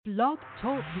Blog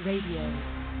Talk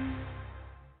Radio.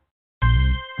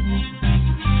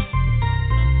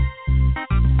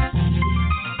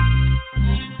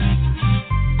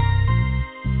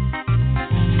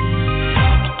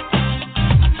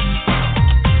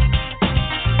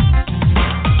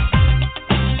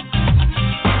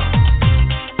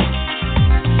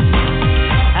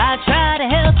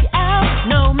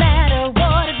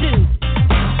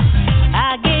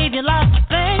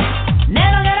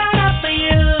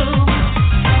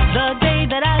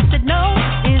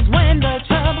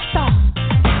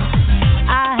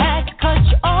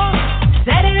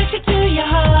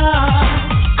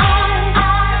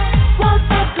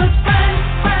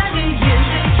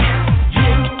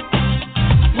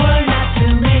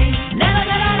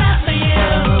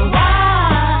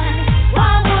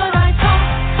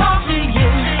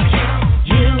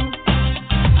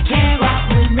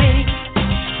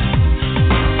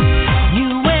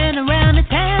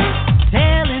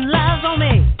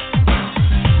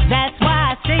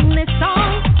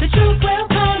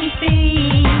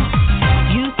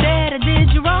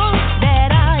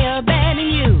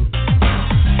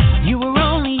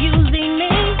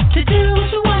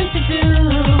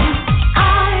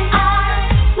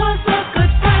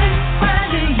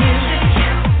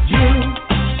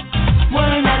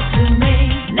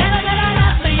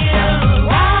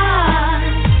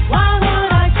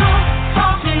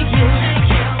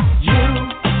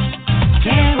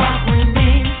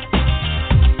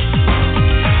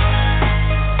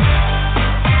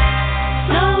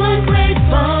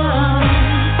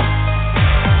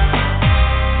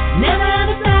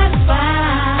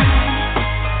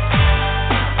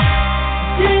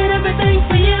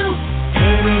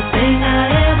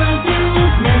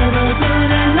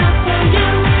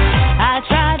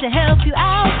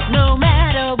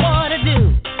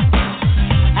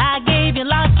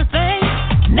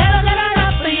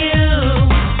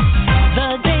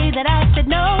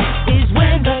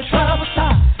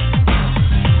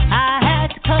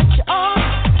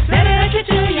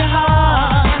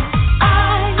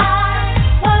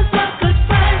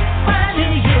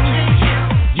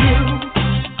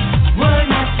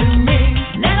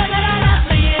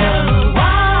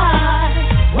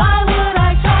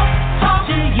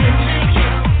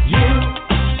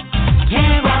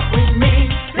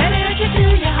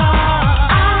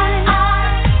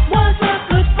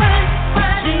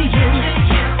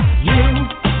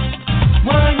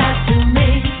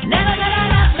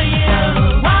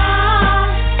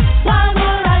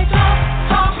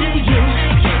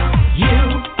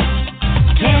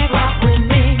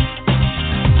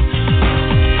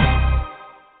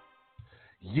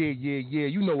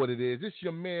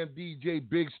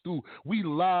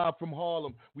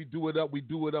 We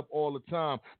do it up all the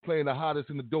time, playing the hottest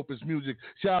and the dopest music.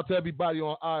 Shout out to everybody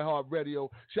on iHeartRadio.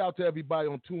 Shout out to everybody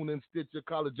on TuneIn, Stitcher,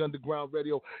 College Underground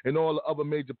Radio, and all the other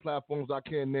major platforms. I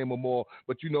can't name them all,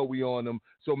 but you know we on them.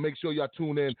 So make sure y'all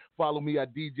tune in. Follow me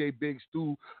at DJ Big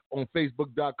Stu on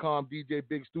Facebook.com, DJ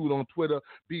Big Stu on Twitter,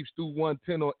 Beef Stu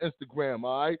 110 on Instagram,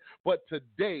 all right? But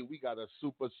today we got a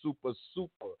super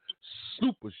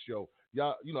show.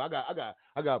 Y'all, you know, I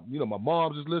got, you know, my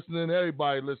mom's is listening,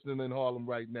 everybody listening in Harlem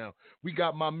right now. We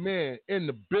got my man in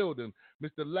the building,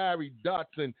 Mr. Larry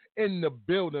Dodson in the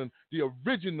building, the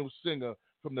original singer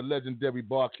from the legendary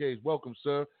Barcades. Welcome,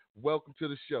 sir. Welcome to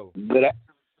the show.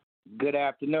 Good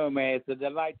afternoon, man. It's a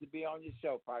delight to be on your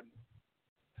show, partner.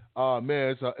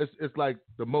 Man, it's like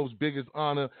the most biggest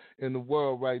honor in the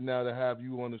world right now to have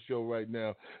you on the show right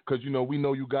now, because, you know, we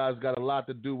know you guys got a lot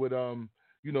to do with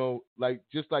you know, like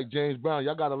just like James Brown,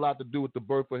 y'all got a lot to do with the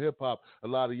birth of hip hop. A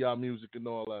lot of y'all music and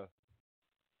all that.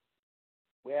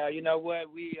 Well, you know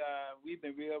what, we've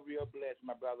been real blessed,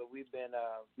 my brother. We've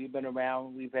been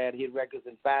around. We've had hit records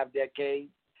in 5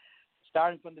 decades,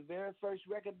 starting from the very first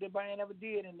record the band ever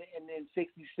did in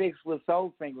 '66 was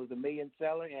Soul Finger, was a million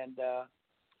seller, and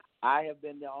I have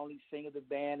been the only singer the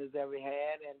band has ever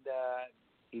had, and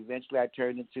eventually I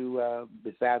turned into,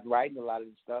 besides writing a lot of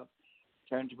the stuff,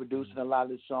 turned to producing a lot of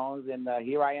the songs, and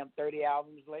here I am 30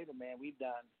 albums later, man.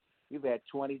 We've had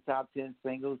 20 top 10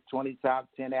 singles, 20 top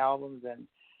 10 albums, and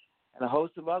a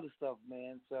host of other stuff,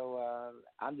 man. So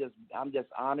I'm just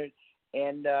honored,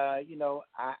 and you know,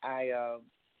 I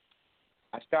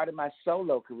started my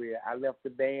solo career. I left the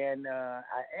band. I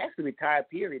actually retired,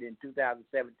 period, in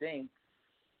 2017.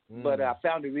 But I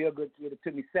found a real good kid. It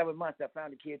took me 7 months. I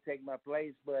found a kid take my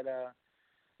place, but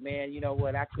man, you know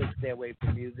what? I couldn't stay away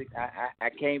from music. I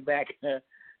came back.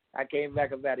 I came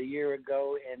back about a year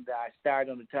ago, and I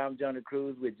started on the Tom Jones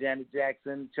cruise with Janet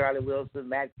Jackson, Charlie Wilson,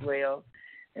 Maxwell,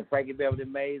 and Frankie Beverly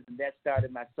Mays, and that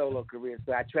started my solo career.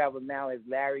 So I travel now as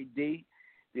Larry D,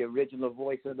 the original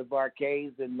voice of the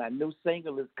Barcades, and my new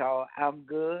single is called I'm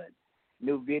Good.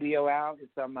 New video out.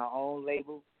 It's on my own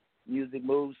label, Music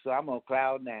Moves, so I'm on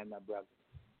cloud nine, my brother.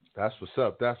 That's what's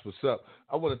up. That's what's up.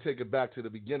 I want to take it back to the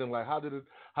beginning. Like, how did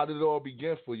it all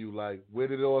begin for you? Like, where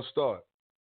did it all start?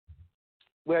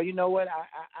 Well, you know what?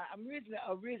 I'm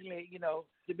originally,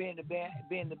 to being the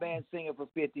band singer for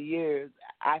 50 years.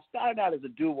 I started out as a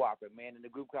doo-wopper, man, in a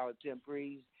group called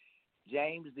Temprees.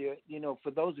 James, for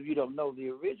those of you who don't know, the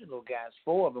original guys,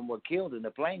 4 of them were killed in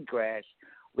a plane crash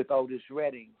with Otis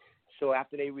Redding. So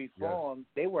after they reformed,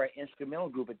 They were an instrumental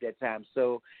group at that time.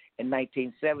 So in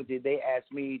 1970, they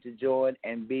asked me to join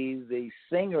and be the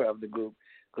singer of the group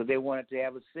because they wanted to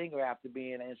have a singer after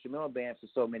being an instrumental band for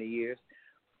so many years.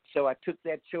 So I took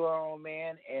that chore on,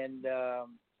 man, and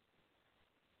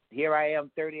here I am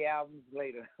 30 albums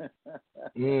later.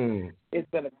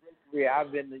 It's been a great career.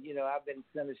 I've been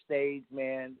center stage,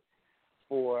 man,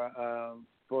 for a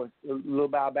little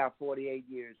about 48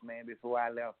 years, man, before I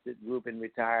left the group and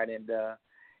retired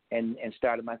and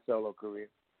started my solo career.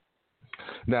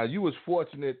 Now, you was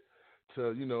fortunate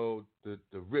to, to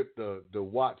rip the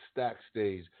Wyattstax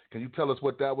stage. Can you tell us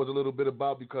what that was a little bit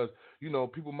about? Because,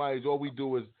 people my age, all we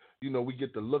do is, we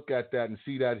get to look at that and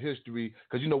see that history.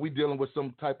 Because, we dealing with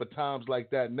some type of times like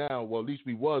that now. Well, at least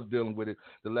we was dealing with it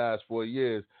the last 4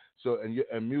 years. So,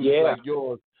 and music like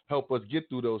yours help us get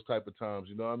through those type of times.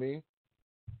 You know what I mean?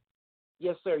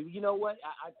 Yes, sir. You know what?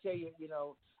 I tell you,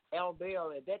 Al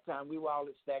Bell, at that time, we were all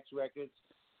at Stax Records,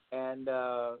 and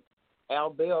Al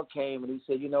Bell came and he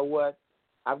said, you know what?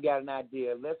 I've got an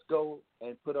idea. Let's go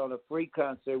and put on a free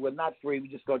concert. Well, not free.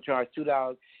 We're just going to charge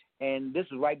 $2. And this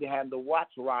was right behind the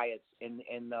Watts riots in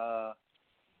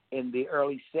the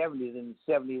early 70s, in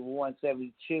 71,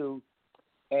 72.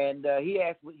 And he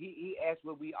asked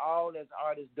would we all as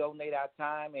artists donate our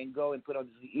time and go and put on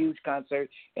this huge concert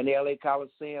in the LA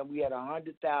Coliseum. We had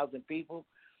 100,000 people.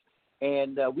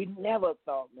 And we never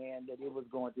thought, man, that it was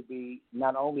going to be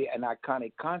not only an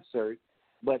iconic concert,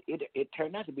 but it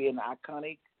turned out to be an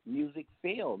iconic music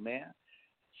film, man.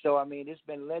 So, I mean, it's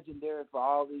been legendary for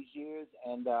all these years,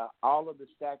 and all of the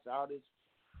Stax artists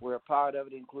were a part of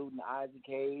it, including Isaac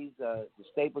Hayes, the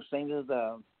Staple Singers,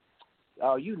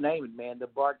 you name it, man, the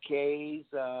Barcades,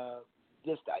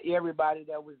 just everybody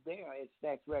that was there at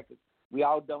Stax Records. We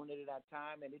all donated our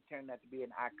time, and it turned out to be an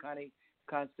iconic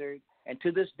concert. And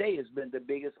to this day, it's been the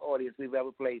biggest audience we've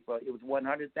ever played for. It was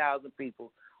 100,000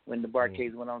 people when the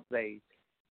Barcades went on stage.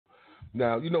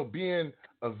 Now, being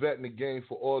a vet in the game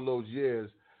for all those years,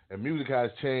 and music has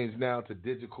changed now to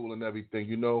digital and everything.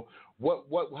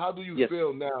 How do you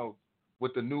feel now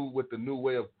with the new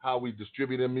way of how we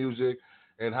distribute their music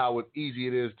and how easy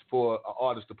it is for an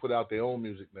artist to put out their own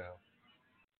music now?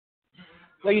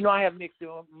 Well, I have mixed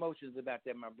emotions about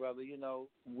that, my brother.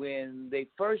 When they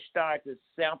first started to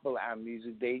sample our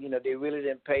music, they really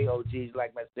didn't pay OGs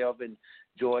like myself and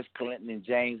George Clinton and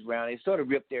James Brown. They sort of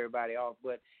ripped everybody off.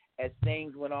 But as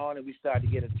things went on and we started to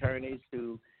get attorneys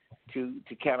to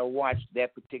kind of watch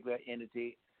that particular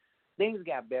entity, things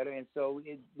got better. And so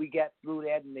we got through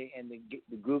that, and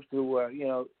the groups who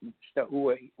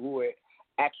were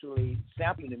actually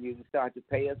sampling the music started to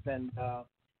pay us, and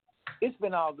it's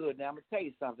been all good. Now, I'm going to tell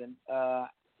you something.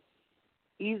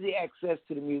 Easy access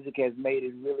to the music has made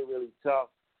it really, really tough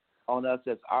on us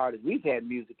as artists. We've had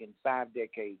music in 5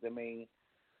 decades. I mean,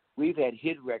 we've had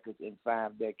hit records in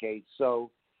 5 decades. So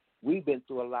we've been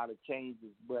through a lot of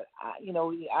changes. But,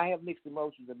 I have mixed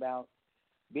emotions about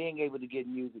being able to get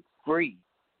music free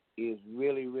is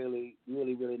really, really,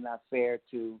 really, really not fair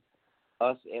to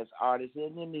us as artists.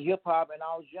 And in the hip-hop and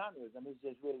all genres, I mean,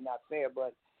 it's just really not fair.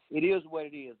 But it is what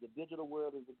it is. The digital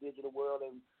world is the digital world,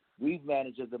 and we've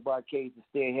managed as the Barcades to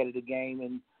stay ahead of the game,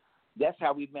 and that's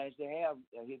how we've managed to have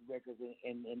hit records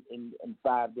in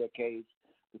 5 decades,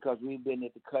 because we've been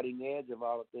at the cutting edge of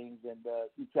all the things, and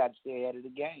we try to stay ahead of the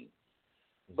game.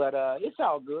 But it's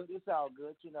all good. It's all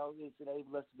good. It's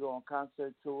enabled us to go on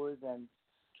concert tours and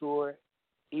tour,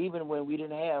 even when we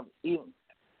didn't have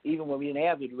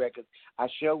hit records. Our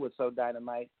show was so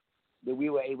dynamite that we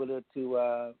were able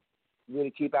to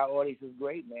really keep our audiences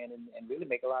great, man, and really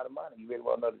make a lot of money. You really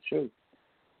want to know the truth.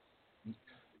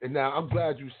 And now I'm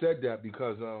glad you said that,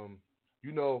 because when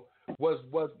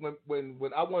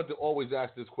I wanted to always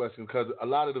ask this question, because a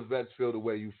lot of the vets feel the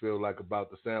way you feel, like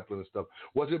about the sampling and stuff.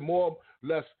 Was it more or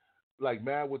less like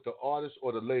mad with the artists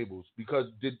or the labels? Because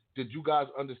did you guys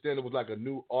understand it was like a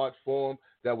new art form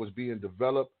that was being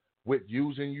developed with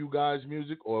using you guys'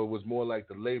 music, or it was more like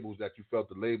the labels that you felt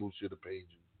the labels should have paid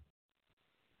you?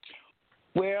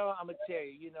 Well, I'm gonna tell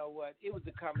you, you know what? It was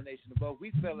a combination of both.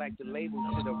 We felt like the label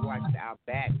should have watched our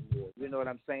back more. You know what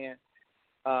I'm saying?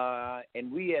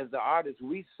 And we, as the artists,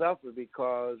 we suffered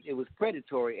because it was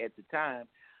predatory at the time.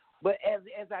 But as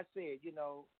I said, you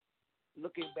know,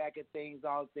 looking back at things,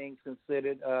 all things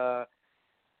considered,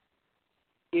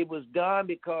 it was done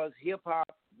because hip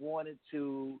hop wanted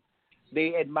to.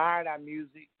 They admired our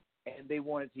music and they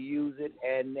wanted to use it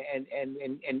and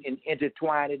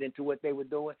intertwine it into what they were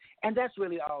doing, and that's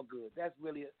really all good. That's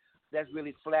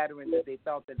really flattering that they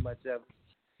thought that much of it.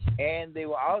 And they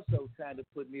were also trying to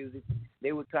put music.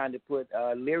 They were trying to put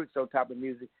lyrics on top of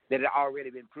music that had already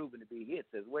been proven to be hits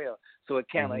as well. So it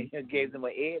kind of gave them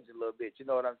an edge a little bit. You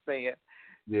know what I'm saying?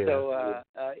 Yeah. So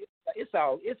it's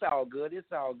all good.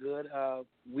 It's all good.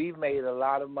 We've made a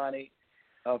lot of money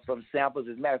from samples.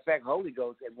 As a matter of fact, Holy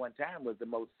Ghost at one time was the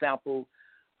most sampled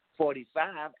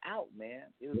 45 out, man.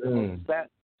 It was the most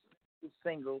sampled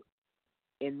single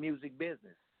in music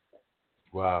business.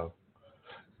 Wow.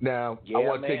 Now yeah,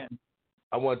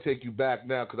 I want to take you back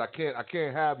now because I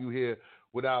can't have you here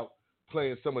without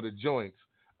playing some of the joints.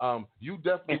 You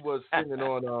definitely was singing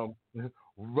on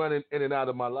Running In and Out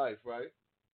of My Life, right?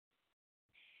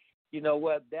 You know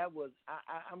what? That was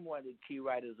I'm one of the key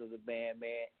writers of the band,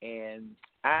 man, and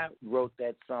I wrote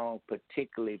that song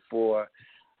particularly for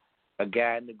a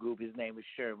guy in the group. His name was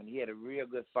Sherman. He had a real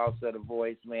good falsetto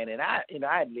voice, man, and I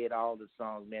had led all the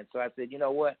songs, man. So I said, you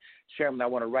know what, Sherman, I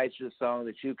want to write you a song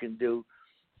that you can do,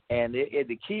 and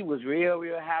the key was real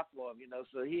high for him, you know.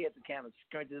 So he had to kind of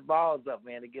scrunch his balls up,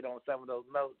 man, to get on some of those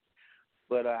notes.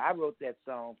 But I wrote that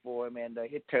song for him, and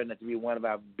it turned out to be one of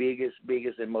our biggest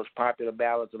and most popular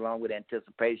ballads, along with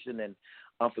Anticipation and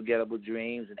Unforgettable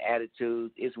Dreams and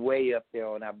Attitudes. It's way up there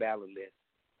on our ballad list.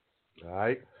 All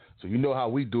right. So you know how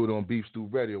we do it on Beef Stew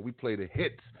Radio. We play the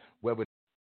hits.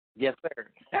 Yes, sir.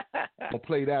 We'll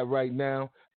play that right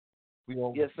now.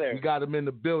 Yes, sir. We got him in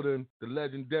the building, the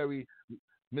legendary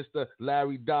Mr.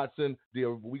 Larry Dodson.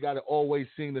 We got to always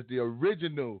sing as the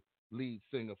original lead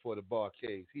singer for the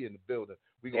Barcades. He in the building.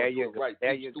 We gonna do it right.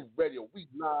 Beef Stew Radio. We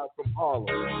live from Harlem.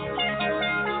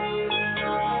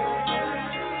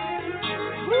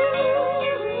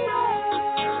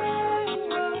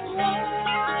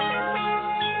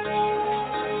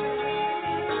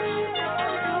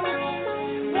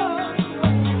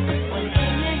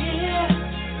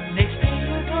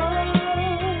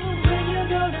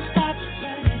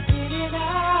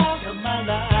 My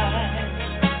life.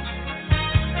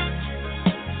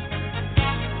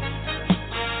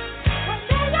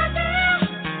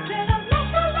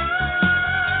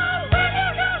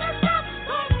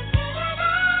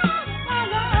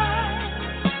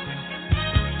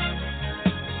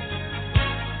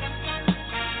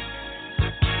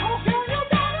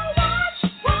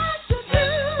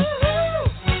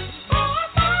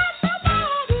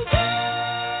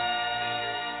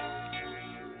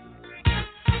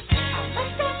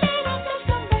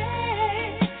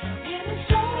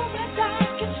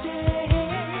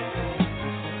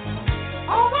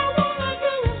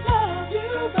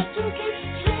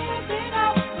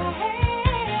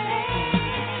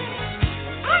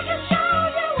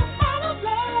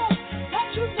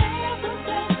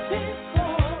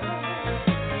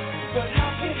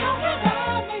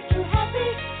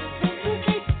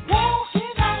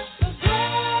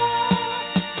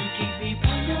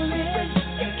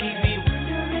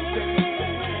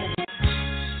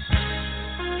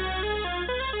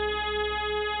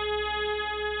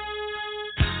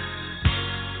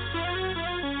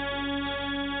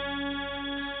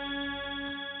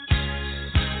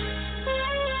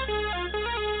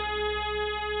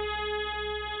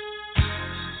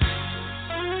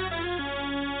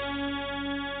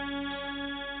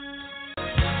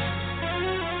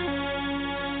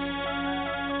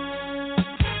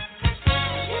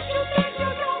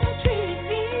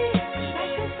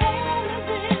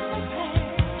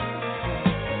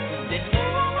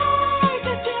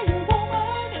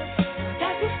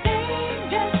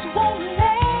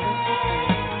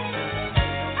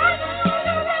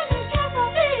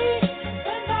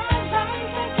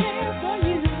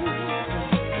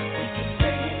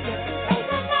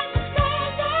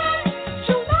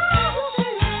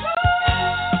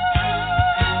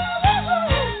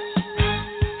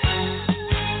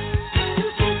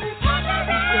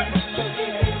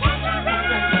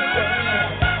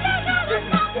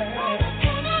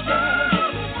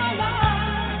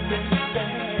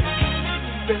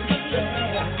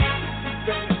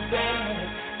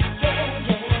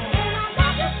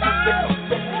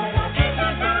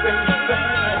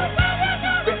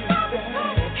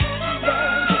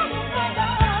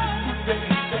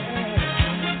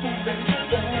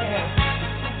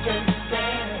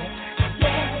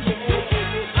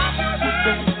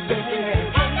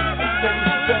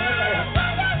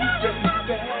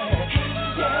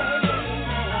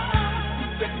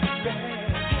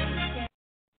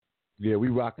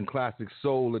 rocking classic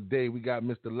soul today. We got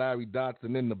Mr. Larry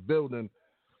Dodson in the building.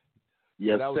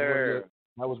 Yes, that was sir.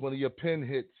 That was one of your pin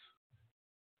hits.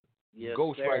 Yes,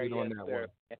 Ghostwriting sir. on Yes, that sir.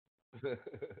 one.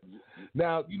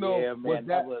 Now, Yeah, man,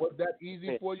 was that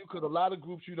easy for you? Because a lot of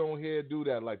groups you don't hear do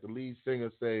that. Like the lead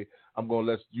singer say, I'm going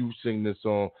to let you sing this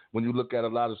song. When you look at a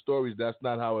lot of stories, that's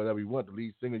not how it ever went. The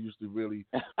lead singer used to really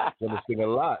want to sing a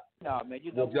lot. No, man,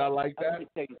 you know what? Y'all like that? Let me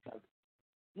tell you something.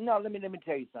 No, let me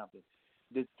tell you something.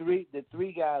 The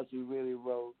three guys who really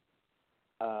wrote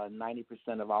 90%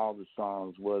 of all the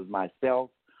songs was myself,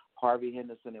 Harvey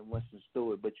Henderson, and Winston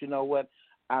Stewart. But you know what?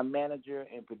 Our manager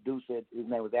and producer, his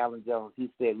name was Alan Jones, he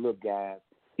said, look, guys,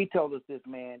 he told us this,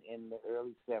 man, in the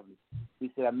early 70s.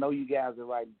 He said, I know you guys are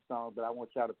writing songs, but I want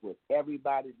y'all to put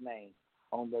everybody's name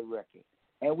on their record.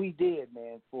 And we did,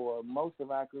 man, for most of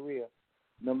our career.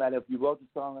 No matter if you wrote the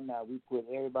song or not, we put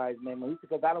everybody's name on. He said,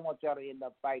 because I don't want y'all to end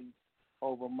up fighting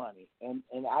over money. And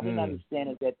I didn't understand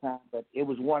at that time, but it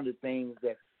was one of the things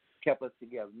that kept us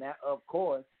together. Now, of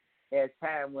course, as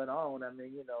time went on, I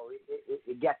mean, you know,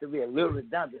 it got to be a little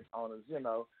redundant on us, you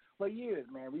know. For years,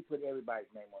 man, we put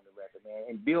everybody's name on the record, man.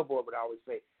 And Billboard would always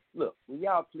say, look, will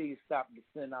y'all please stop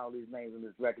sending all these names on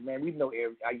this record, man? We know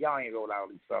y'all ain't wrote all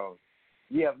these songs.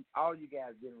 Yeah, all you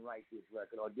guys didn't write this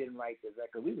record or didn't write this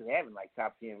record. We was having like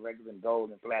top 10 records and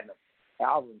gold and platinum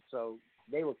albums, so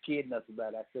they were kidding us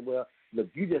about it. I said, well, look,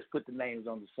 you just put the names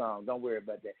on the song. Don't worry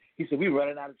about that. He said, we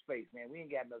running out of space, man. We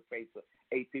ain't got enough space for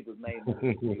 8 people's names.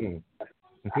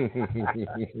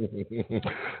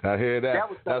 I hear that.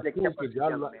 That's cool because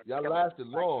y'all lasted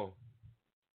long.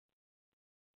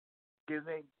 Excuse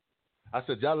me? I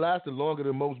said y'all lasted longer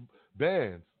than most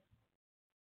bands.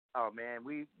 Oh man,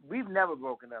 we've never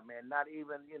broken up, man. Not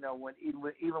even, you know,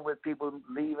 even with people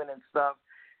leaving and stuff.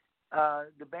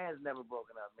 The band's never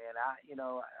broken up, man.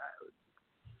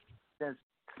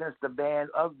 Since the band,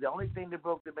 the only thing that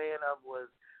broke the band up was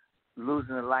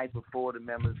losing a life of 4 of the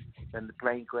members in the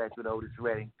plane crash with Otis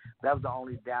Redding. That was the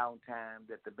only downtime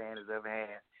that the band has ever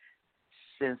had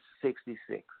since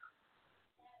 '66.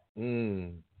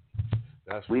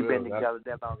 We've been together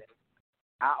that long.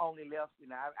 I only left, you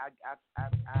know, I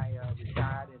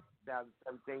retired in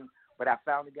 2017, but I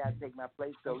found a guy to take my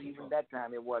place. So even that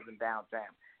time, it wasn't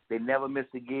downtime. They never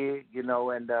missed a gig, you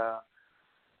know, and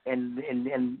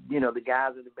you know, the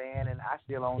guys in the band, and I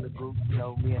still own the group, you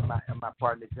know, me and my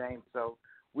partner James. So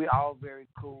we're all very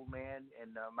cool, man.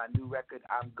 And my new record,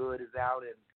 I'm Good, is out,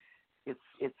 and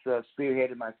it's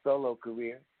spearheaded my solo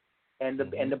career. And the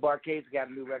Barcades got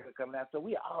a new record coming out. So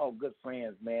we all good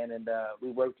friends, man, and we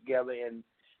work together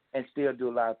and still do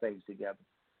a lot of things together.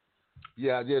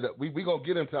 Yeah. We gonna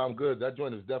get into I'm Good. That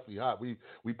joint is definitely hot. We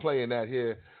playing that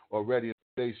here already in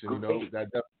the station. You know, that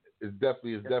is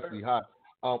definitely hot.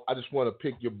 I just want to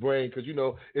pick your brain because, you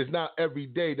know, it's not every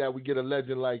day that we get a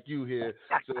legend like you here.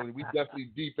 So we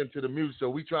definitely deep into the music. So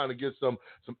we trying to get some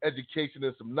education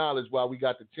and some knowledge while we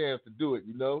got the chance to do it,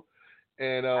 you know.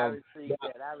 And I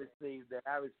received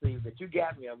that. You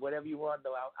got me. Whatever you want,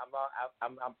 though,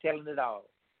 I'm telling it all.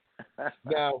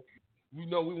 Now, you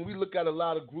know, when we look at a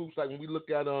lot of groups, like when we look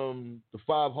at the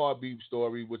 5 Heartbeat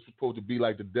story, which was supposed to be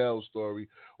like the Dell story,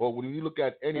 or when you look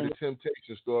at any of the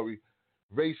Temptation story,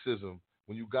 racism,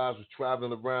 when you guys was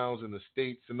traveling around in the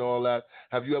States and all that,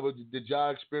 did y'all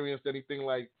experience anything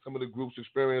like some of the groups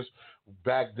experienced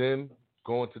back then,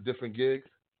 going to different gigs?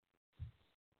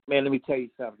 Man, let me tell you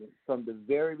something. From the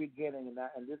very beginning,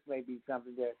 and this may be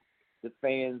something that the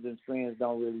fans and friends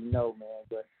don't really know, man,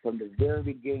 but from the very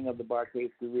beginning of the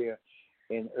Barcades career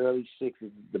in early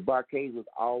 60s, the Barcades was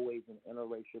always an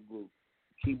interracial group.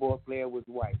 Keyboard player was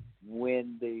white.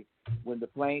 When the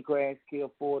plane crash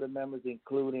killed 4 of the members,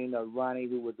 including Ronnie,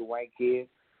 who was a white kid,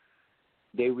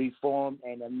 they reformed,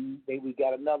 and we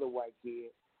got another white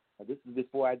kid. This is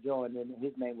before I joined, and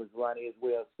his name was Ronnie as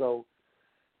well. So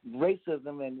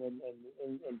racism and then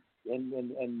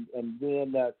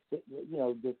you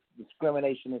know, this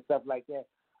discrimination and stuff like that.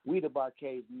 We the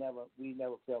Barcades never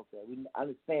felt that. We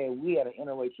understand we had an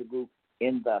interracial group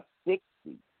in the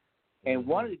 '60s, and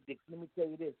one of the, let me tell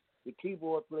you this: the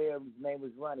keyboard player, his name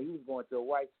was Ronnie. He was going to a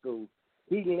white school.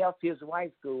 He left his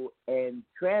white school and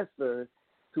transferred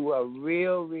to a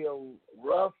real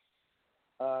rough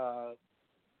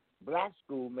black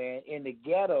school, man, in the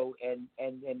ghetto, and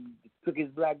took his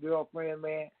black girlfriend,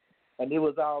 man, and it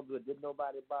was all good. Didn't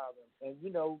nobody bother him. And,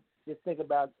 you know, just think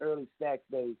about early Stax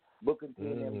days, Booker T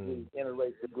and MG,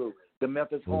 interracial group, the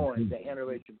Memphis Horns, the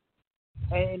interracial group.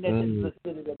 And this is the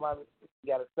city that Martin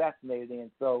got assassinated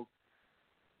in. So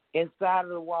inside of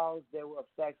the walls, there were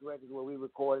Stax Records where we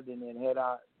recorded and then had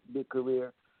our big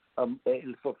career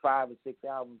for 5 or 6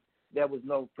 albums. There was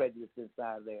no prejudice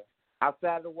inside there.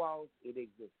 Outside the walls, it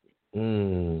existed.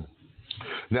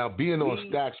 Now, being on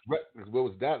Stax Records, what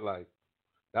was that like?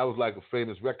 That was like a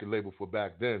famous record label for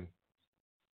back then.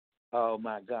 Oh,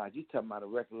 my God. You talking about a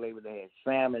record label that had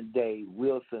Sam and Dave,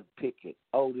 Wilson Pickett,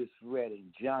 Otis Redding,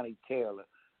 Johnny Taylor,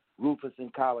 Rufus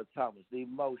and Carla Thomas, The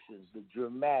Emotions, The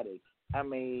Dramatics. I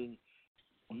mean,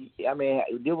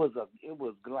 it was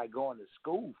like going to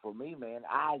school for me, man.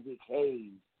 Isaac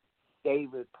Hayes,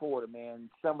 David Porter, man.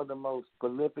 Some of the most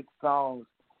prolific songs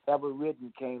ever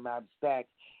written came out of Stax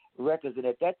Records. And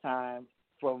at that time,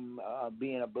 from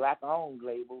being a black-owned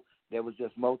label, there was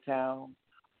just Motown,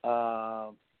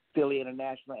 Philly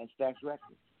International, and Stax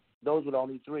Records. Those were the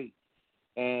only three.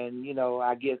 And, you know,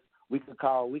 I guess we could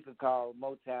call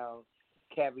Motown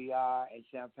Caviar and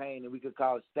Champagne, and we could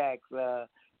call Stax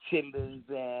Chitlins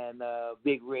and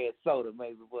Big Red Soda,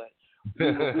 maybe, but we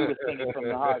were singing from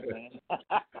the heart, man.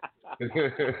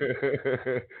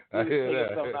 I hear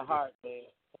that. From the heart,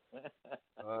 man.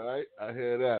 All right, I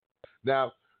hear that.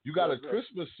 Now, you got a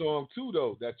Christmas song, too,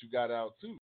 though, that you got out,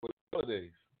 too, for the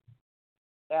holidays.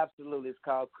 Absolutely. It's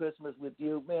called Christmas with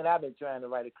You. Man, I've been trying to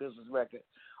write a Christmas record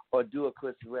or do a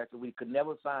Christmas record. We could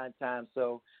never find time.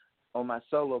 So on my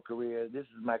solo career, this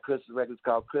is my Christmas record. It's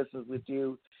called Christmas with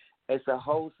You. It's a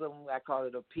wholesome, I call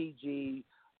it a PG,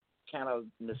 kind of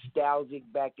nostalgic,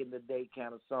 back in the day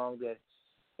kind of song that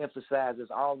emphasizes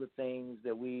all the things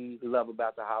that we love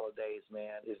about the holidays,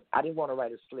 man. I didn't want to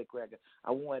write a slick record.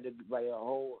 I wanted to write a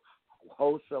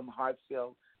wholesome,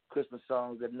 heartfelt Christmas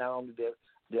song that not only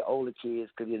the older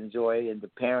kids could enjoy and the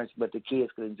parents, but the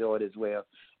kids could enjoy it as well.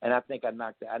 And I think I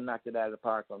knocked it out of the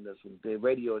park on this one. The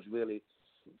radio is really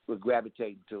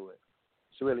gravitating to it.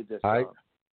 It's really good song. All right.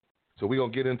 So we're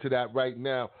going to get into that right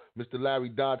now. Mr. Larry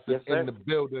Dodson in the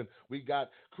building. We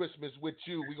got Christmas with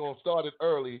You. We're going to start it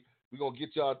early. We're going to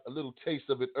get y'all a little taste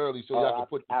of it early so y'all can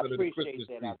put it in the Christmas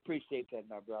tree. I appreciate that,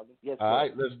 my brother. Yes, all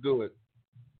right, let's do it.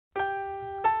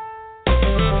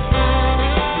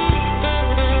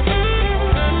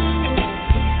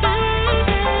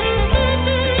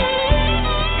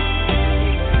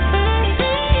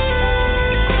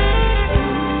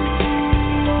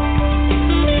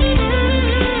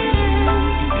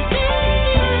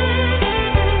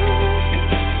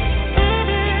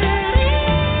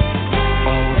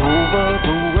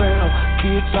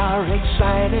 Are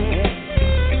excited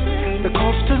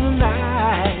because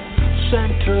tonight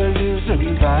Santa is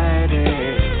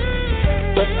invited,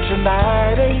 but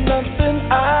tonight ain't nothing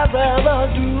I'd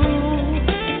rather do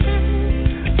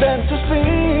than to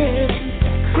spend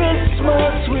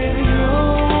Christmas with you.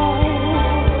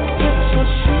 It's a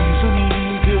season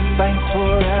we give thanks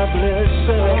for our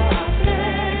blessing,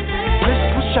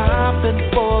 Christmas shopping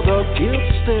for the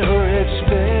gifts they're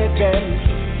expecting.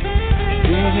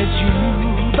 Then it's you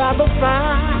by the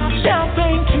fire,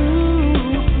 champagne too.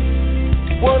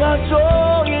 What a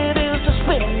joy it is to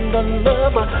spend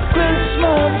another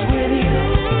Christmas with you.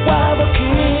 While the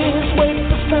kids wait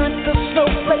for Santa,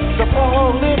 snowflakes are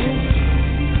falling.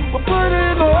 We're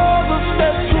putting all the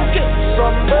special gifts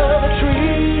under the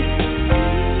tree.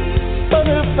 But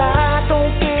if I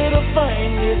don't get a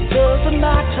thing, it doesn't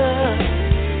matter.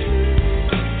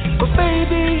 'Cause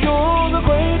baby, you're the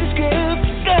greatest gift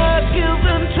God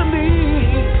given to me.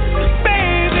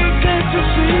 Baby, can't you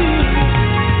see?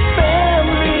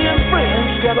 Family and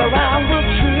friends gather around the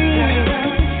tree.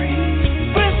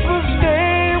 Christmas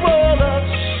Day, what a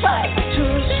sight to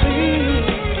see.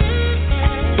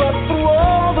 But through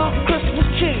all the Christmas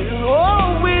cheer,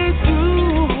 all we do,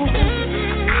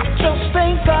 I just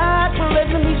thank God for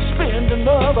letting me spend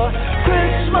another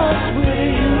Christmas with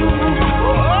you.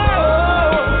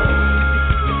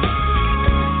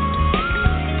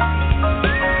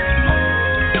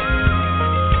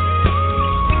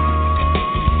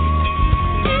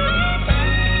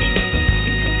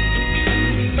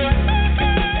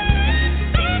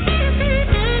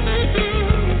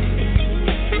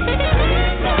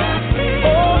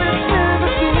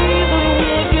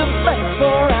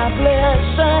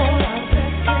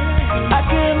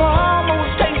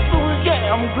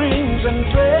 And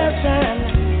dressing,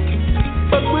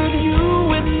 but with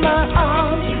you in my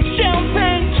arms,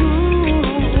 champagne too.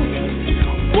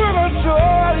 What a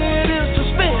joy it is to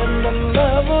spend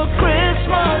another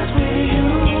Christmas with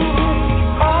you.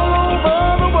 All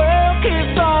over the world,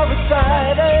 kids are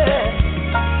excited,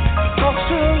 'cause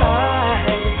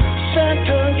tonight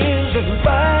Santa is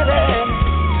invited.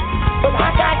 But I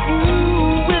got you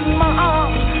in my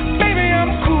arms, baby,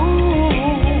 I'm cool.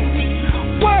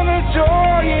 What a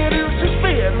joy it is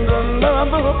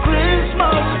another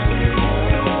Christmas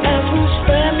as we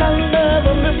spend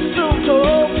another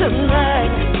mistletoe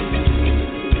tonight.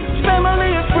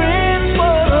 Family and friends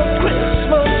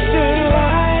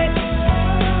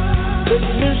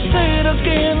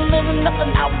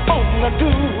nothing I wanna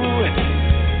do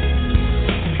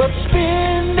but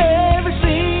spend every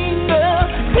single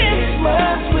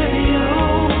Christmas with you.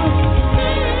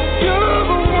 You're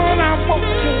the one I want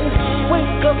to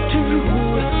wake up to.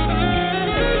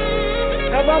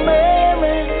 Have a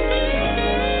Merry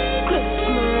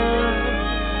Christmas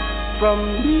from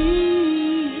me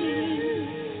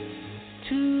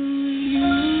to you.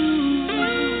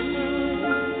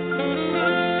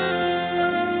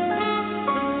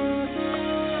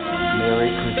 Merry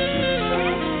Christmas.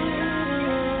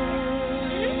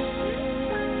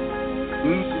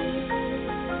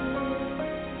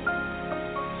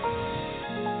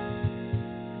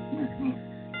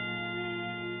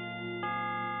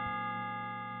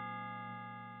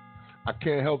 I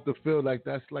can't help to feel like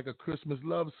that's like a Christmas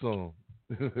love song.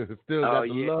 Still got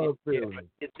the love feeling.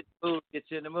 It's in the mood.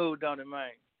 It's in the mood, don't it,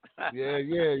 man? Yeah,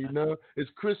 you know,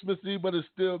 it's Christmassy, but it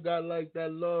still got like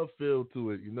that love feel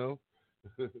to it, you know.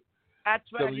 I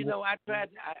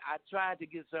tried to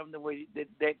get something where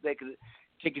they could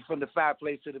take you from the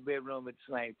fireplace to the bedroom at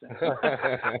the same time.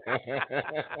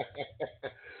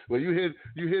 Well, you hit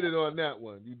it on that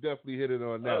one. You definitely hit it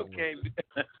on that one. Okay.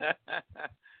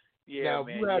 Yeah, now,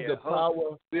 man. if you had the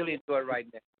power, really enjoy it right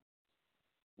now.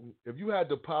 If you had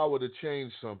the power to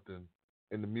change something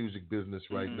in the music business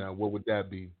right now, what would that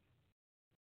be?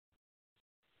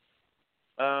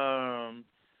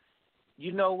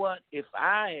 You know what? If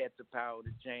I had the power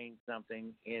to change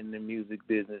something in the music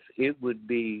business, it would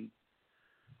be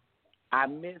I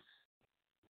miss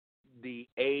the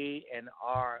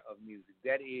A&R of music.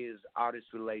 That is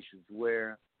artist relations,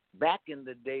 where back in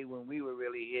the day when we were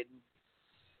really hidden,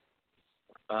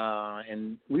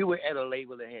 and we were at a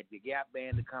label that had the Gap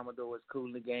Band, the Commodores, Kool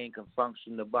and the Gang,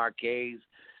 Confunction, the Barcades.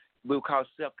 We were called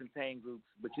self-contained groups.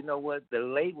 But you know what? The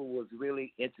label was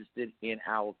really interested in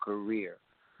our career.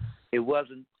 It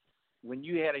wasn't when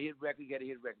you had a hit record, you had a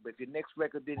hit record. But if your next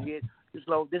record didn't hit, this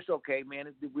okay,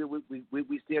 man.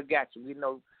 We still got you.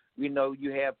 We know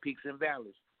you have peaks and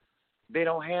valleys. They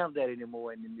don't have that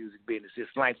anymore in the music business.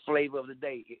 It's like flavor of the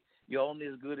day. You're only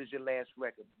as good as your last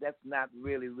record. That's not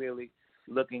really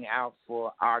looking out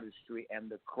for artistry and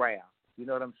the craft. You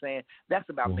know what I'm saying? That's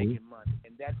about making money,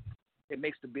 and it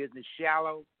makes the business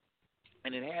shallow,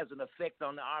 and it has an effect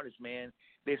on the artist, man.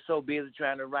 They're so busy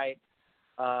trying to write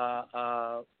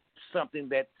something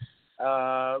that's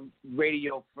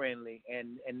radio friendly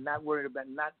and not worried about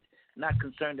not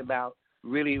concerned about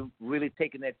really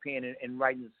taking that pen and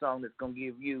writing a song that's going to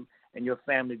give you and your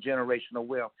family generational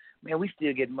wealth. Man, we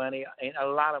still get money, and a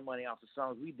lot of money off the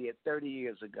songs we did 30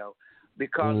 years ago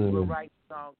because we were writing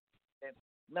songs that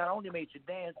not only made you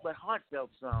dance, but heartfelt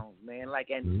songs, man,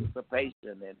 like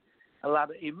Anticipation and a lot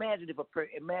of. Imagine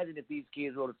if these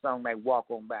kids wrote a song like Walk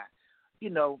On By. You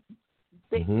know,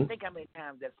 think how many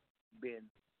times that's been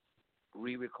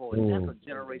re-recorded. That's a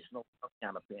generational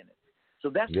kind of in it. So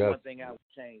that's the one thing I would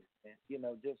change, man. You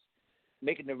know, just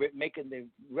making the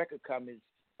record companies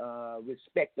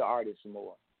respect the artists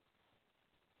more.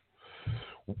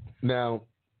 Now,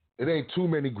 it ain't too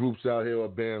many groups out here or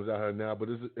bands out here now, but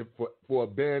for a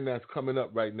band that's coming up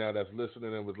right now that's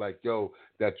listening and was like, yo,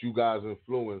 that you guys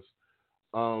influenced,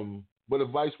 what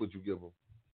advice would you give them?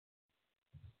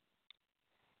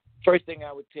 First thing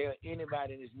I would tell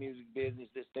anybody in this music business,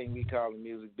 this thing we call the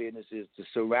music business, is to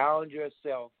surround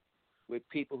yourself with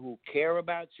people who care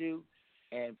about you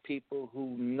and people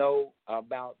who know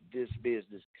about this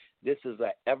business. This is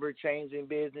an ever-changing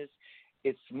business.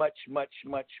 It's much, much,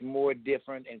 much more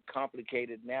different and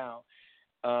complicated now.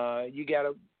 You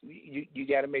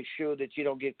gotta make sure that you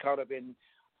don't get caught up in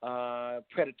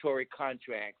predatory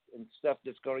contracts and stuff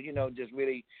that's going to, just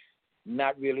really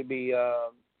not really be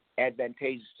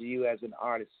advantageous to you as an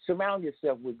artist. Surround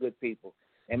yourself with good people.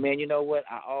 And man, you know what?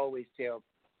 I always tell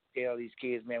these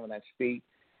kids, man, when I speak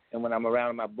and when I'm around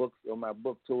on my book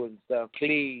tours and stuff,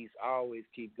 please always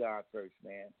keep God first,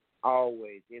 man.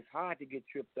 Always. It's hard to get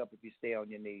tripped up if you stay on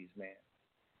your knees, man.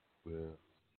 Yeah,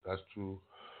 that's true.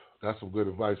 That's some good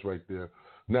advice right there.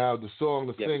 Now, the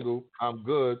single, I'm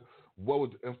Good, what was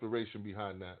the inspiration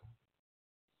behind that?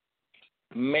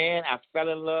 Man, I fell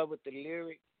in love with the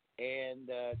lyric, and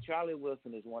Charlie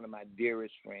Wilson is one of my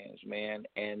dearest friends, man.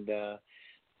 And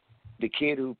the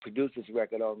kid who produced this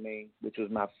record on me, which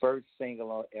was my first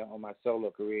single on my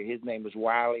solo career, his name is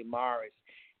Wiley Morris.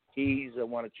 He's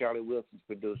one of Charlie Wilson's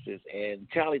producers, and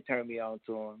Charlie turned me on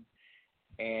to him.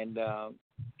 And so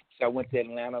I went to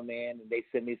Atlanta, man, and they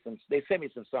sent me some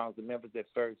songs to Memphis at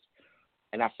first.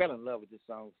 And I fell in love with this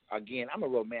song. Again, I'm a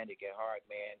romantic at heart,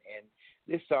 man. And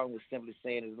this song was simply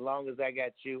saying, as long as I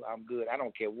got you, I'm good. I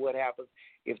don't care what happens.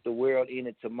 If the world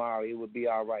ended tomorrow, it would be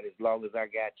all right. As long as I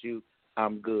got you,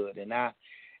 I'm good. And I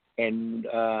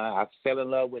fell in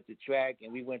love with the track,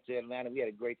 and we went to Atlanta. We had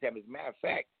a great time. As a matter of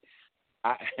fact,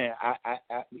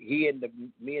 me and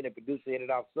the producer hit it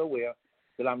off so well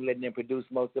that I'm letting them produce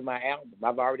most of my album.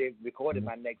 I've already recorded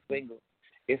my next single.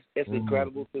 It's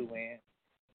incredible too, man.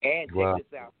 And check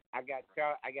this out. I got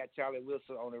Charlie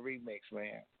Wilson on the remix,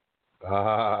 man.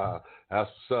 Ah, that's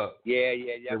what's up. Yeah.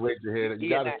 Can't wait to hear that. You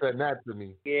got to send that to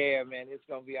me. Yeah, man. It's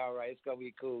going to be all right. It's going to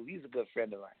be cool. He's a good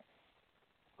friend of mine.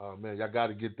 Oh, man, y'all got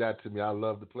to get that to me. I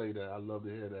love to play that. I love to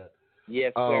hear that.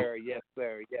 Yes, sir. Yes,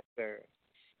 sir. Yes, sir.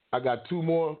 I got two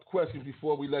more questions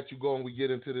before we let you go and we get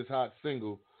into this hot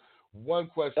single. One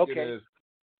question is,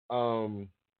 who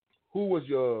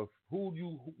y'all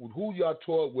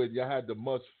toured with? Y'all had the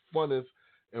most funnest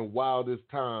and wildest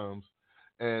times.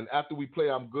 And after we play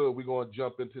I'm Good, we're going to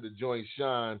jump into the joint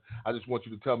Shine. I just want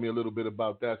you to tell me a little bit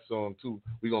about that song, too.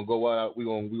 We're going to go out. We're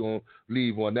going to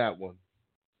leave on that one.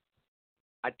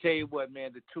 I tell you what,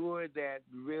 man, the tour that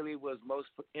really was most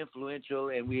influential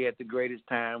and we had the greatest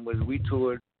time was we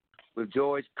toured with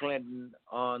George Clinton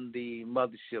on the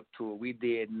Mothership tour. We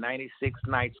did 96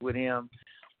 nights with him.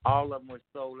 All of them were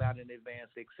sold out in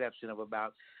advance, the exception of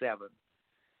about 7.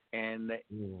 And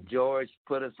George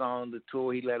put us on the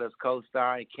tour. He let us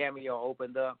co-star, and Cameo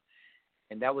opened up.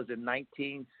 And that was in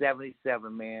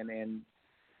 1977, man. And,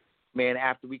 man,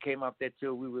 after we came off that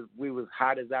tour, we was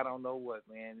hot as I don't know what,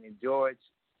 man. And George,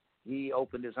 he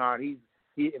opened his heart. As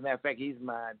a matter of fact, he's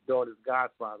my daughter's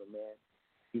godfather, man.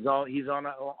 He's on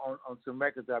some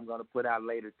records that I'm going to put out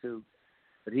later, too.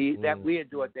 But we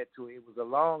enjoyed that tour. It was a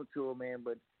long tour, man,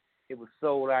 but it was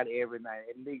sold out every night,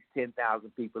 at least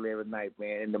 10,000 people every night,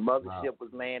 man. And the mothership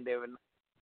was land every night.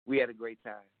 We had a great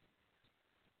time.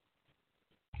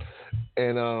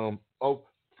 And, all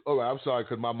right, I'm sorry,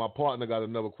 because my partner got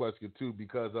another question, too,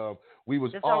 because we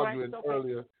was arguing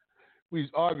earlier. We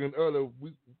was arguing earlier.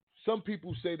 Some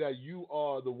people say that you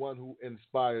are the one who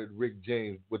inspired Rick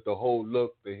James with the whole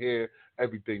look, the hair,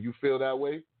 everything. You feel that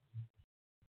way?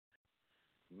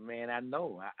 Man, I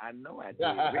know I did.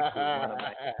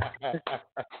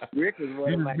 Rick was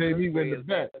one of my good friends.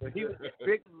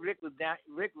 Rick was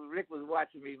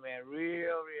watching me, man,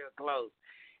 real close.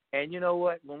 And you know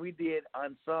what? When we did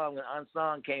Unsung, when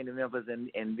Unsung came to Memphis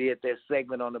and did their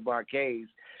segment on the Barcades,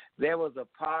 there was a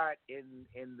part in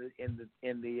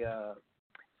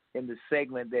the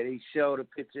segment that he showed a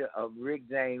picture of Rick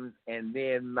James and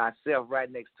then myself right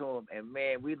next to him, and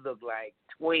man, we looked like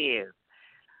twins.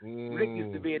 Rick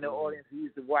used to be in the audience. He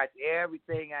used to watch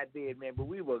everything I did, man. But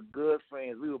we were good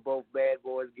friends. We were both bad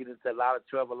boys, getting into a lot of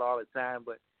trouble all the time.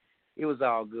 But it was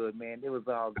all good, man. It was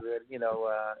all good. You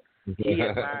know, he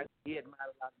admired a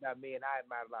lot about me, and I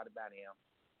admired a lot about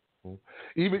him.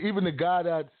 Even the guy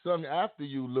that sung after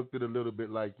you looked a little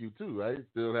bit like you too, right?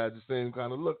 Still had the same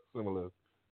kind of look, similar.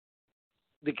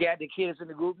 The kid is in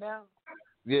the group now?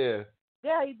 Yeah.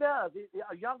 Yeah, he does.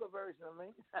 A younger version of me.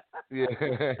 Yeah.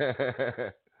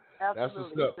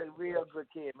 Absolutely. He's a real good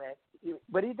kid, man.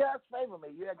 But he does favor me.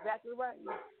 You're exactly right.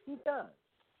 He does.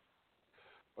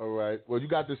 All right. Well, you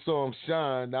got the song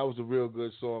Shine. That was a real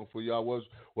good song for y'all.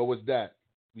 What was that?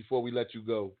 Before we let you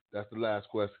go, that's the last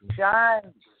question. Shine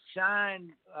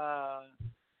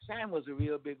was a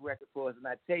real big record for us. And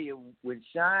I tell you, when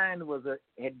Shine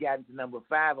had gotten to number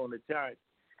 5 on the charts,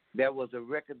 there was a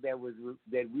record that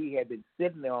we had been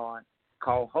sitting on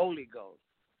called Holy Ghost.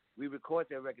 We recorded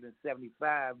that record in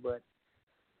 75, but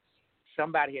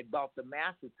somebody had bought the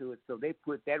master to it, so they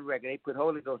put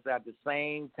Holy Ghost out the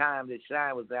same time that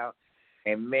Shine was out,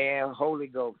 and man, Holy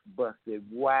Ghost busted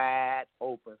wide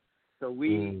open. So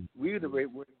we were the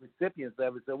recipients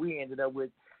of it, so we ended up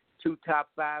with 2 top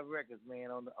 5 records, man,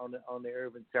 on the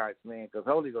urban charts, man, because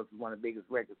Holy Ghost is one of the biggest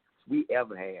records we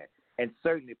ever had, and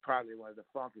certainly probably one of the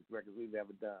funkiest records we've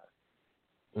ever done.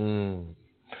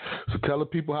 So tell the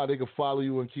people how they can follow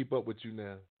you and keep up with you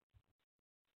now.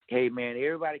 Hey, man,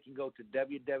 everybody can go to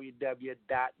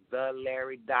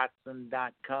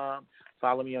www.thelarrydodson.com.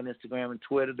 Follow me on Instagram and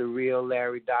Twitter, The Real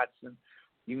Larry Dodson.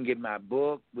 You can get my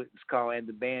book. It's called And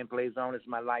the Band Plays On. It's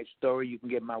my life story. You can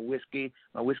get my whiskey.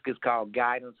 My whiskey is called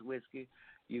Guidance Whiskey.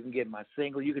 You can get my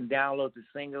single. You can download the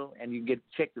single, and you can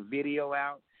check the video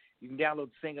out. You can download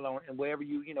the single on and wherever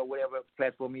whatever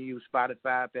platform you use,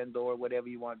 Spotify, Pandora, whatever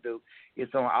you want to do.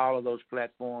 It's on all of those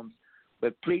platforms.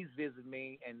 But please visit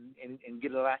me and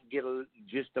get a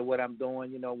gist of what I'm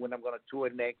doing, when I'm going to tour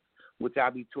next, which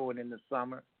I'll be touring in the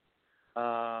summer.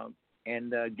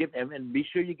 And and be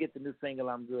sure you get the new single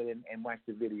 "I'm Good" and watch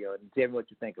the video and tell me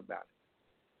what you think about it.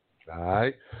 All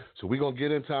right. So we're going to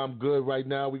get into I'm Good right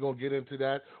now. We're going to get into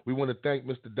that. We want to thank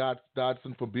Mr.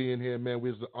 Dodson for being here, man. It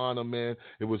was an honor, man.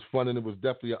 It was fun, and it was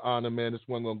definitely an honor, man. This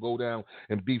one going to go down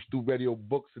in Beef Stew Radio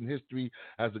books and history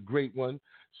as a great one.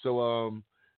 So,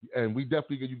 and you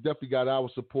definitely got our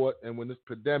support. And when this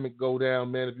pandemic go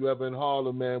down, man, if you ever in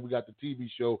Harlem, man, we got the TV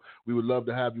show. We would love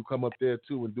to have you come up there,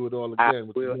 too, and do it all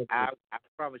again. I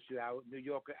promise you, New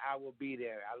York, I will be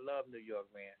there. I love New York,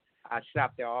 man. I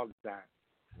shop there all the time.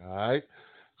 All right.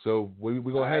 So we're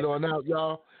going to head on out,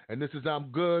 y'all. And this is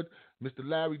I'm Good. Mr.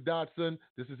 Larry Dodson.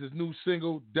 This is his new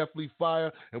single, Definitely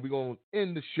Fire. And we're going to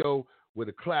end the show with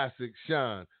a classic,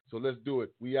 Shine. So let's do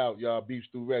it. We out, y'all. Beef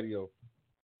Stew Radio.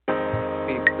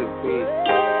 Beef Stew, peace.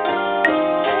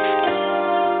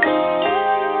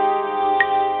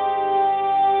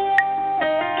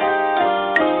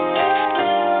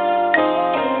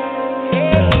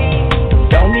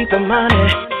 Don't need the money,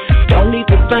 don't need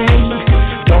the fame,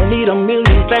 don't need a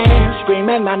million fans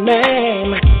screaming my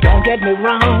name. Don't get me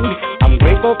wrong, I'm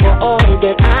grateful for all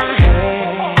that I have.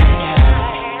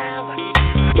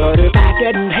 But if I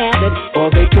didn't have it or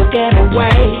they took it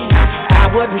away, I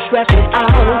wouldn't stress it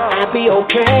out, I'd be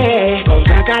okay. 'Cause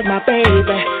I got my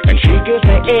baby and she gives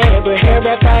me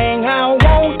everything I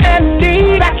want and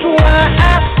need. That's why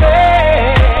I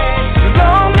say, as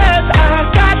long as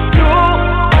I got you,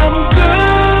 I'm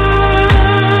good.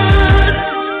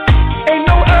 Ain't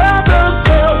no other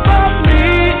girl but me,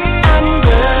 I'm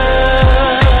good.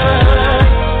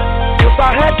 If I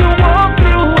had to walk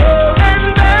through hell and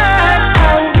back,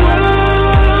 I would.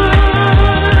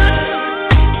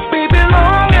 Baby,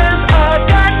 long as I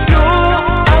got you,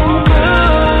 I'm good.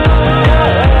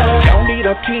 Don't need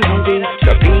a TV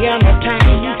to be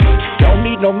entertained. Don't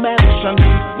need no medicine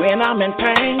when I'm in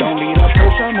pain. Don't need a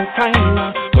personal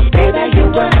trainer, 'cause baby, you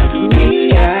work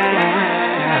me out.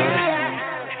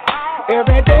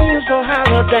 Every day is a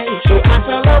holiday, so I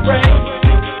celebrate.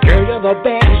 Girl, you're the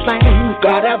best thing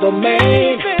God ever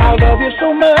made. I love you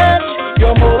so much,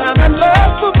 you're more than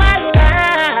enough for my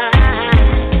life.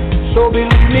 So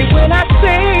believe me when I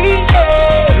say,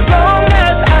 as long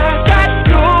as I got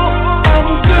you, I'm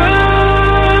good.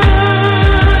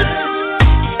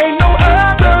 Ain't no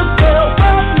other girl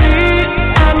but me,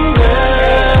 I'm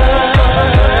good.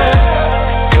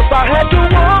 If I had to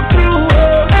walk through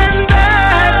hell and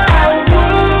back, I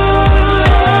would.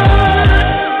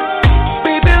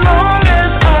 Baby, long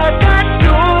as I got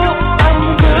you, I'm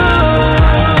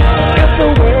good. If the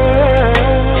world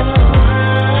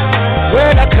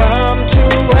were to come to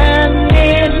an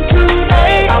end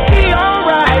today, I'll be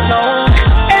alright long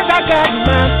as I got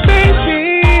my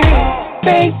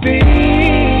baby.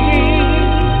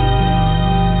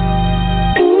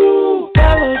 Ooh,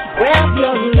 fellas, grab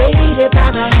your lady by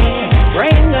the hand,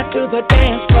 bring her to the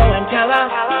dance floor and tell her,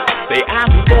 say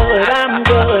I'm good, I'm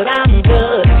good, I'm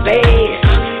good, say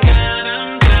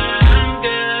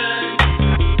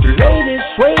ladies,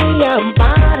 sway your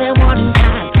body one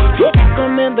time, look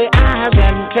them in the eyes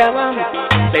and tell them,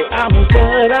 say I'm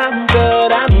good, I'm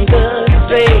good, I'm good,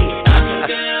 say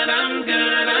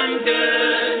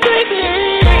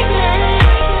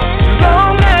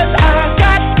long as I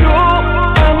got you,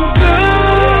 I'm good.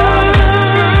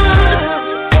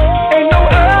 Ain't no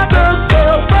other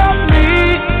girl but me,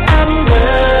 I'm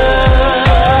good.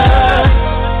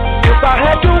 If I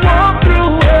had to walk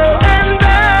through hell and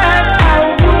back, I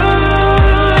would.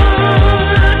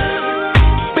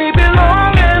 Baby,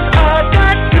 long as I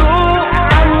got you,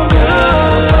 I'm good.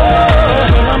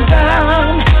 When I'm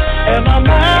down and I'm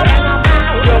out,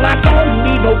 girl, I don't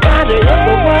need nobody else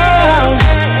around.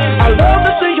 I love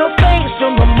to see your face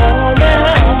in the morning.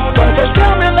 Don't just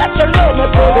tell me that you love me,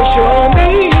 baby, show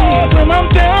me. When I'm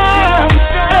down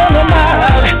and I'm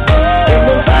out, ain't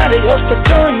nobody else to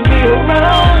turn me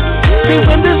around. See,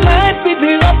 when this life beat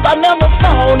me up, I never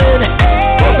thought it,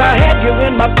 'cause I had you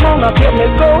in my corner, kept me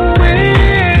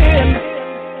going.